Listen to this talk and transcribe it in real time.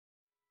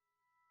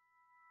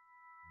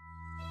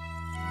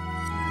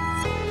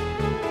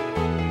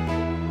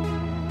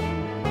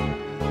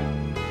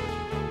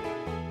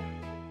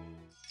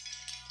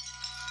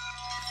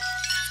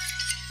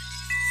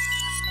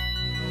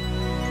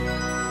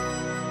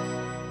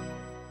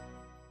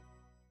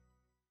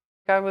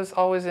I was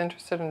always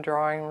interested in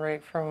drawing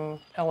right from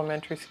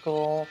elementary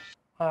school.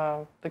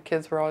 The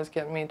kids were always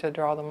getting me to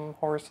draw them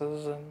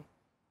horses and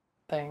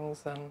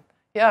things, and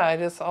yeah, I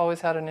just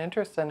always had an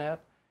interest in it.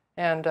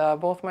 And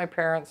both my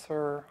parents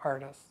were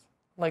artists.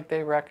 Like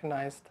they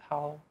recognized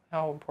how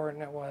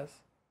important it was,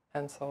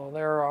 and so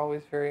they were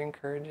always very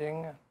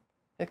encouraging.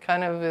 It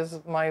kind of is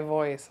my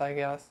voice, I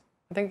guess.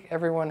 I think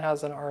everyone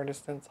has an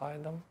artist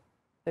inside them.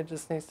 It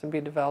just needs to be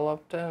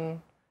developed,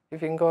 and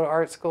if you can go to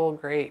art school,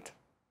 great.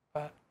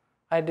 But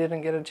I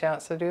didn't get a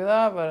chance to do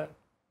that, but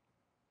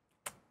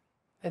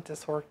it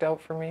just worked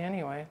out for me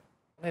anyway.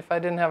 If I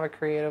didn't have a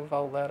creative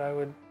outlet,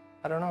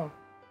 I don't know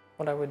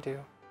what I would do.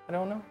 I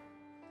don't know.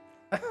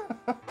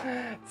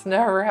 It's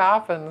never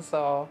happened,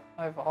 so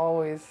I've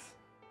always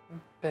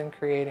been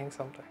creating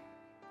something.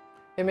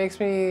 It makes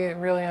me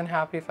really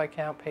unhappy if I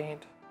can't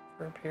paint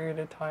for a period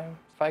of time.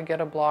 If I get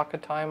a block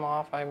of time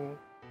off, I'm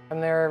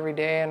there every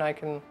day, and I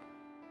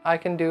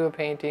can do a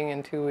painting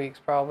in 2 weeks,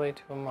 probably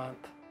to a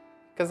month.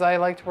 Because I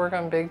like to work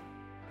on big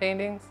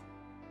paintings,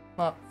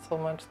 not so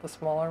much the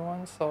smaller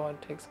ones, so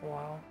it takes a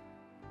while.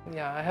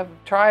 Yeah, I have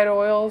tried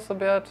oils a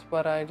bit,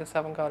 but I just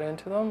haven't got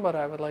into them, but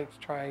I would like to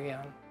try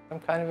again. I'm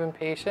kind of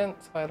impatient,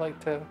 so I like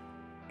to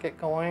get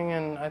going,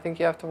 and I think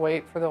you have to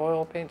wait for the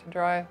oil paint to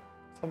dry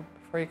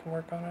before you can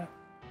work on it.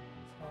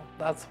 So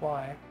that's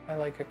why I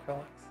like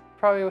acrylics.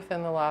 Probably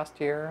within the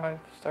last year, I've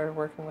started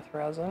working with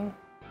resin,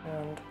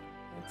 and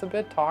it's a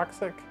bit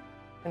toxic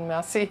and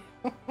messy.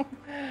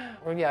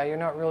 Well, yeah, you're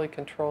not really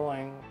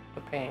controlling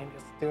the paint,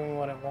 it's doing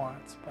what it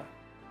wants, but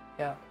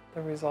yeah,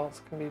 the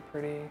results can be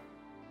pretty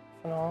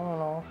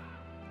phenomenal.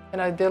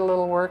 And I did a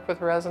little work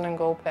with resin and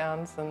gold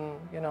pans and,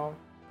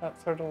 that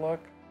sort of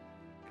look,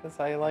 because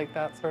I like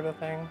that sort of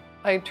thing.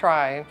 I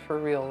try for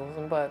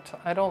realism, but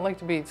I don't like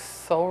to be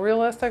so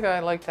realistic. I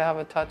like to have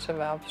a touch of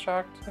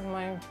abstract in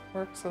my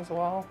works as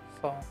well,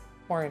 so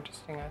more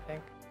interesting, I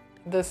think.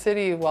 The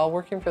city, while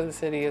working for the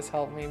city, has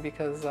helped me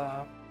because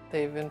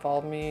they've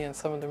involved me in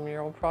some of the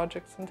mural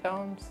projects in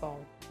town, so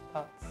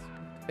that's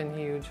been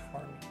huge for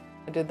me.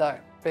 I did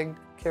that big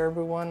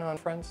caribou one on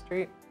Front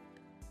Street.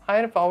 I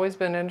have always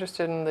been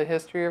interested in the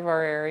history of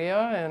our area,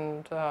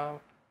 and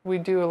we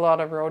do a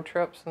lot of road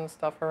trips and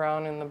stuff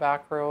around in the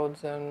back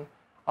roads, and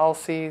I'll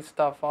see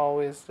stuff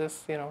always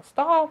just,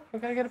 stop, we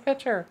gotta get a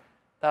picture.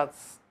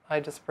 I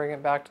just bring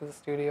it back to the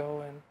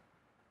studio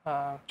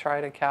and try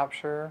to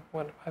capture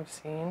what I've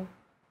seen,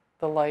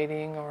 the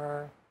lighting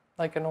or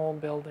like an old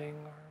building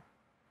or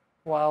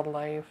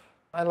wildlife.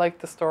 I like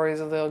the stories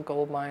of the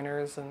gold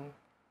miners and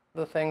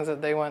the things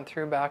that they went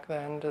through back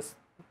then, just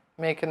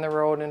making the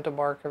road into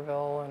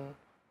Barkerville, and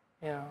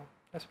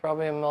there's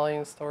probably a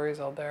million stories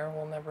out there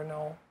we'll never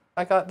know.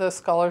 I got the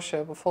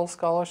scholarship, a full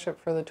scholarship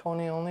for the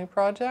Tony Only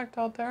project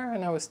out there,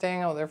 and I was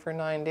staying out there for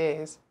 9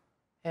 days,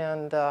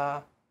 and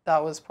that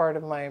was part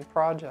of my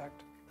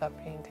project, that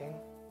painting.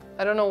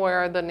 I don't know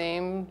where the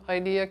name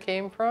idea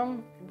came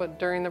from, but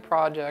during the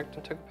project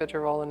I took a picture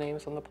of all the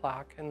names on the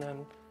plaque and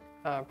then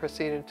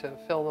proceeded to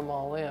fill them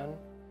all in.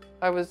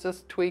 I was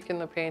just tweaking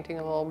the painting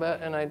a little bit,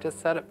 and I just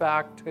set it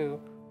back to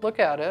look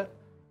at it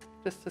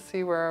just to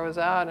see where I was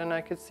at, and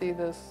I could see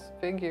this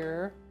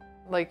figure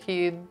like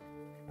he'd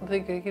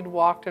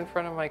walked in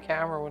front of my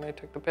camera when I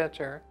took the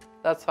picture.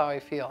 That's how I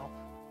feel.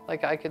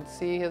 Like I could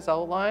see his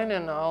outline,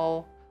 and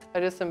I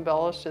just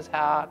embellished his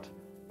hat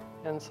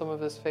and some of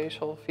his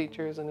facial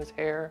features and his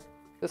hair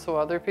just so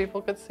other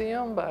people could see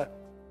him, but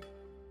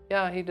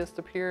yeah, he just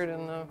appeared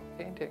in the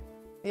painting.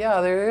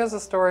 Yeah, there is a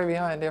story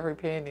behind every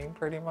painting,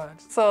 pretty much.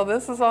 So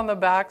this is on the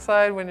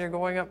backside when you're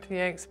going up to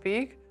Yanks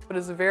Peak, but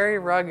it's very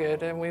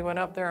rugged, and we went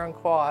up there on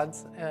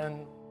quads,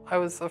 and I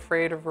was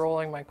afraid of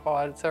rolling my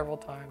quad several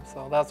times,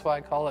 so that's why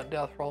I call it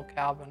Death Roll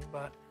Cabin.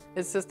 But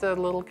it's just a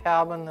little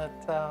cabin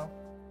that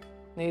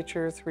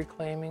nature is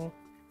reclaiming.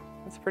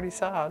 It's pretty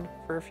sad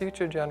for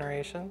future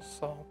generations,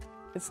 so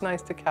it's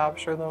nice to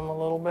capture them a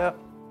little bit.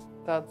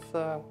 That's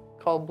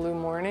called Blue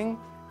Morning.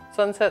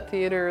 Sunset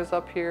Theater is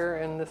up here,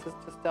 and this is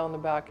just down the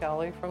back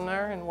alley from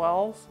there in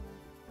Wells.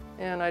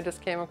 And I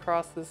just came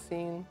across this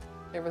scene.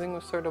 Everything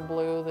was sort of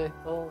blue, the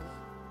hills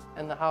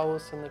and the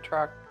house and the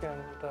truck.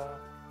 And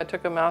I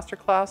took a master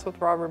class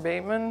with Robert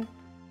Bateman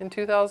in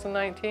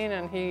 2019,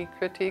 and he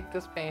critiqued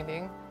this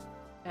painting.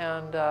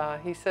 And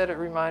he said it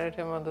reminded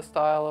him of the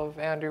style of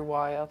Andrew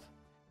Wyeth.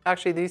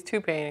 Actually, these two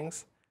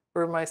paintings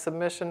were my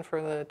submission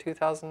for the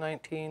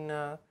 2019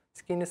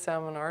 Skeena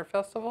Salmon Art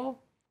Festival.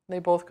 They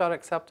both got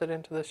accepted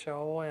into the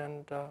show,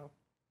 and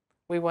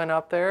we went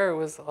up there. It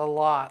was a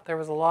lot. There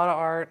was a lot of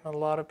art and a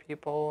lot of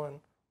people and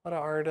a lot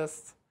of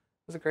artists.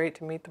 It was great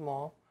to meet them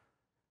all.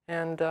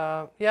 And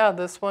yeah,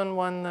 this one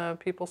won the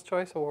People's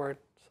Choice Award,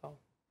 so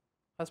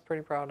I was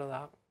pretty proud of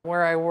that.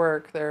 Where I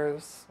work,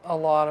 there's a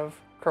lot of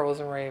crows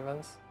and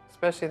ravens,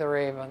 especially the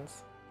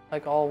ravens.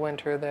 Like all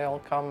winter, they'll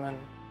come and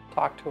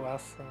talk to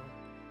us. And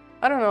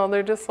I don't know,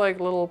 they're just like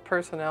little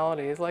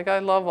personalities. Like I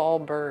love all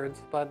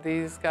birds, but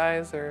these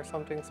guys are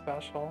something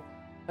special.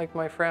 Like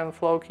my friend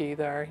Floki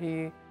there,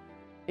 he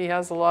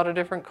has a lot of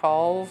different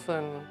calls,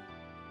 and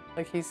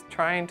like he's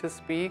trying to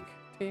speak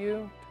to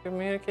you to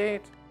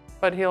communicate.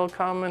 But he'll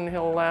come and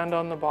he'll land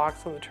on the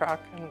box of the truck,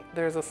 and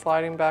there's a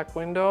sliding back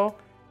window,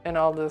 and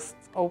I'll just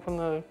open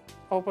the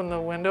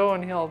window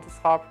and he'll just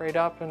hop right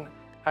up and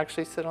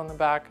actually sit on the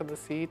back of the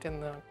seat in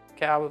the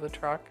cab of the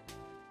truck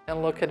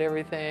and look at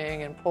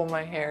everything and pull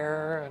my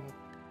hair and,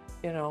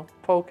 you know,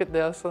 poke at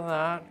this and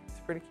that. It's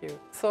pretty cute.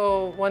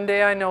 So one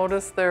day I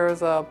noticed there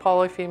was a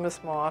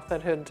polyphemus moth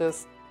that had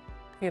just,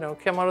 you know,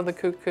 come out of the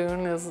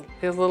cocoon. His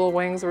little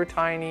wings were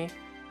tiny,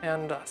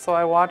 and so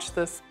I watched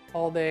this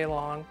all day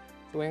long.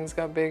 His wings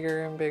got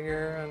bigger and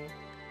bigger and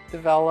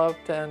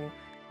developed, and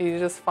he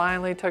just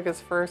finally took his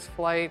first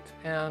flight,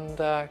 and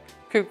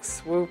Kook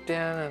swooped in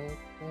and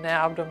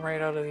nabbed him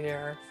right out of the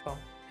air, so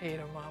ate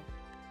him up.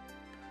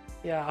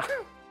 Yeah,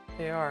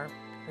 they are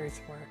very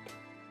smart.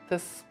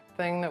 This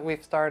thing that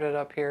we've started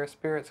up here,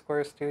 Spirit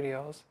Square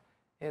Studios,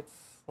 it's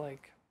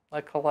like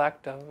a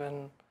collective,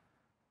 and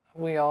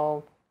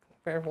we're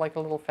like a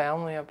little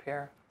family up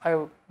here.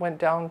 I went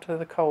down to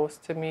the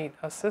coast to meet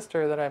a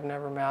sister that I've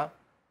never met,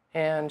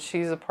 and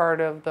she's a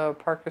part of the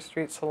Parker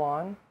Street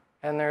Salon,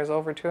 and there's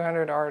over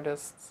 200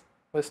 artists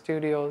with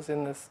studios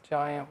in this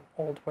giant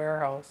old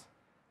warehouse.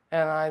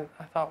 And I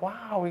thought,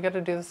 wow, we got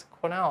to do this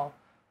at Quesnel.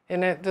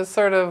 And it just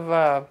sort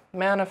of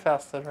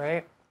manifested,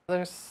 right?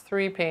 There's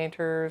 3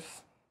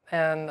 painters,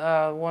 and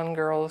one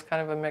girl is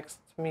kind of a mixed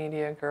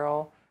media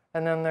girl,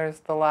 and then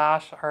there's the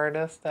lash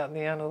artist at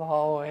the end of the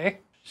hallway.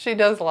 She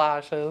does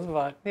lashes,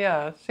 but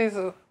yeah, she's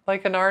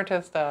like an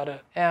artist at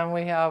it. And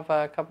we have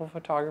a couple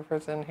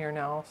photographers in here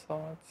now,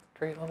 so it's a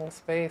great little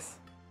space.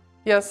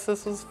 Yes,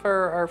 this was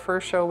for our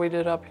first show we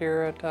did up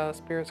here at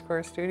Spirit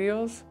Square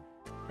Studios.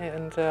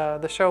 And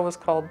the show was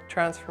called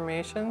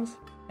Transformations,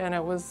 and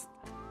it was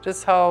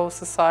just how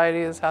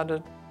society has had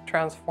to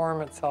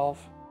transform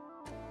itself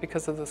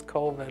because of this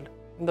COVID.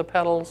 The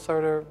petals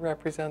sort of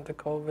represent the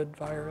COVID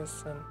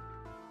virus, and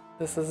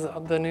this is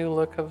the new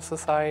look of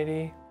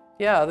society.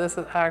 Yeah, this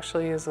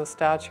actually is a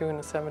statue in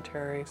a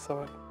cemetery,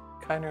 so it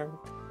kind of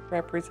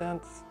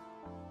represents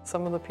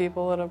some of the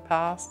people that have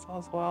passed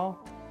as well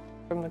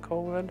from the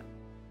COVID.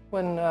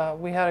 When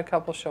we had a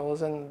couple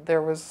shows, and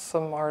there was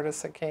some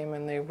artists that came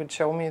and they would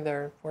show me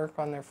their work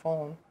on their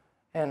phone,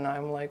 and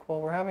I'm like, well,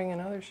 we're having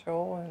another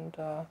show,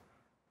 and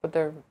but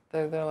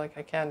they're like,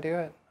 I can't do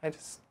it. I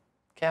just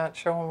can't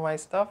show them my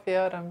stuff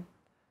yet.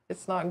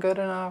 It's not good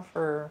enough,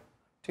 or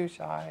too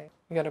shy.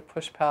 You got to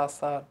push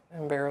past that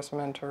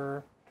embarrassment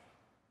or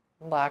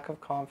lack of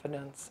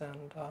confidence,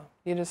 and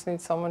you just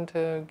need someone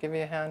to give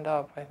you a hand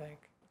up, I think.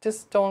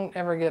 Just don't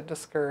ever get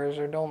discouraged,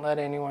 or don't let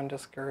anyone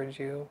discourage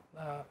you.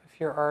 If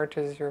your art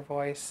is your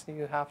voice,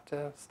 you have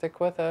to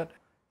stick with it.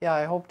 Yeah,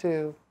 I hope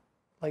to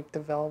like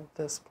develop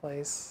this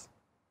place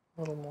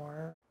a little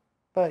more.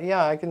 But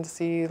yeah, I can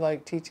see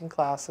like teaching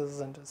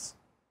classes and just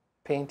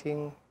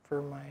painting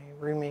for my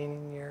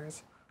remaining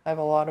years. I have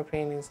a lot of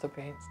paintings to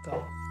paint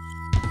still.